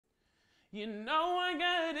You know I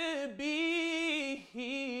gotta be.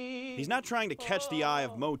 He's not trying to catch the eye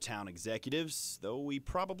of Motown executives, though he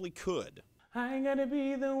probably could. I gotta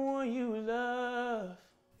be the one you love.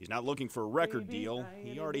 He's not looking for a record deal.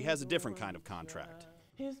 He already has a different kind of contract.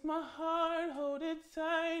 Is my heart, hold it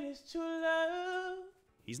tight, it's true love.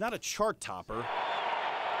 He's not a chart topper.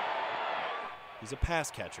 He's a pass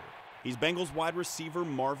catcher. He's Bengals wide receiver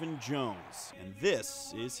Marvin Jones, and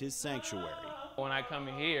this is his sanctuary. When I come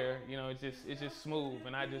in here, you know, it's just smooth,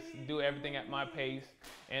 and I just do everything at my pace,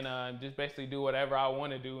 and just basically do whatever I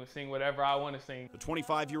want to do and sing whatever I want to sing. The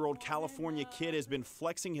 25-year-old California kid has been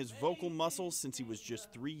flexing his vocal muscles since he was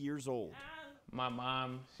just 3 years old. My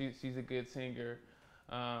mom, she's a good singer,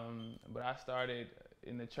 but I started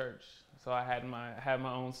in the church, so I had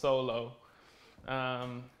my own solo.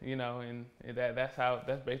 You know, and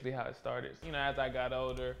that's basically how it started. You know, as I got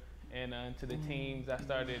older and into the teens, I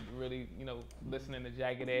started really, you know, listening to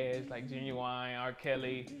Jagged Edge, like Genuine, R.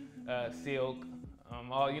 Kelly, Silk,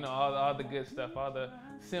 all the good stuff, all the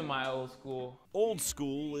semi-old school. Old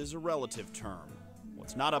school is a relative term.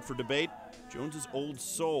 What's not up for debate? Jones's old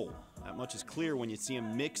soul. That much is clear when you see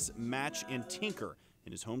him mix, match, and tinker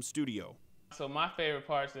in his home studio. So my favorite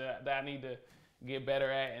parts that I need to get better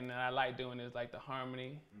at and that I like doing is like the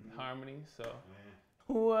harmony. So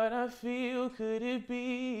what I feel, could it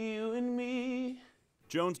be you and me?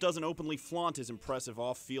 Jones doesn't openly flaunt his impressive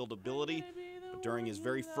off-field ability, but during his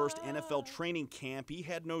very first NFL training camp, he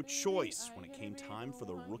had no choice when it came time for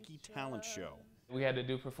the rookie talent show. We had to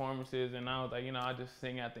do performances, and I was like, you know, I just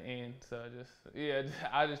sing at the end. So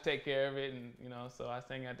I just take care of it, and you know, so I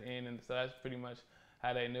sang at the end, and so that's pretty much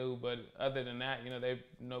how they knew. But other than that, you know,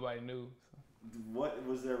 nobody knew. So. What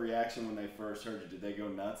was their reaction when they first heard you? Did they go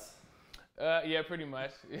nuts? Yeah, pretty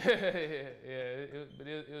much. But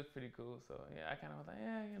it was pretty cool. So yeah, I kind of was like,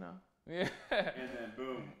 yeah, you know. Yeah. And then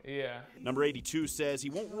boom. Yeah. Number 82 says he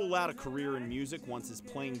won't rule out a career in music once his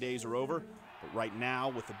playing days are over. But right now,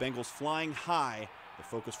 with the Bengals flying high, the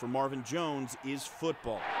focus for Marvin Jones is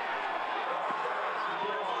football.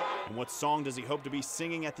 And what song does he hope to be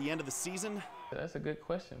singing at the end of the season? That's a good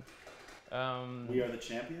question. We Are the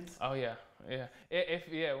Champions? Oh, yeah.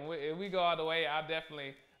 If we go all the way, I'll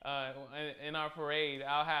definitely, in our parade,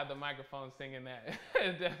 I'll have the microphone singing that.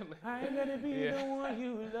 Definitely. I gotta be the one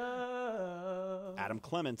you love. Adam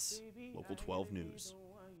Clements, Local 12 News.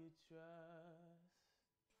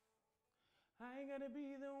 I gotta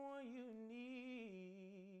be the one you need,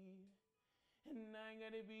 and I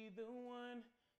gotta be the one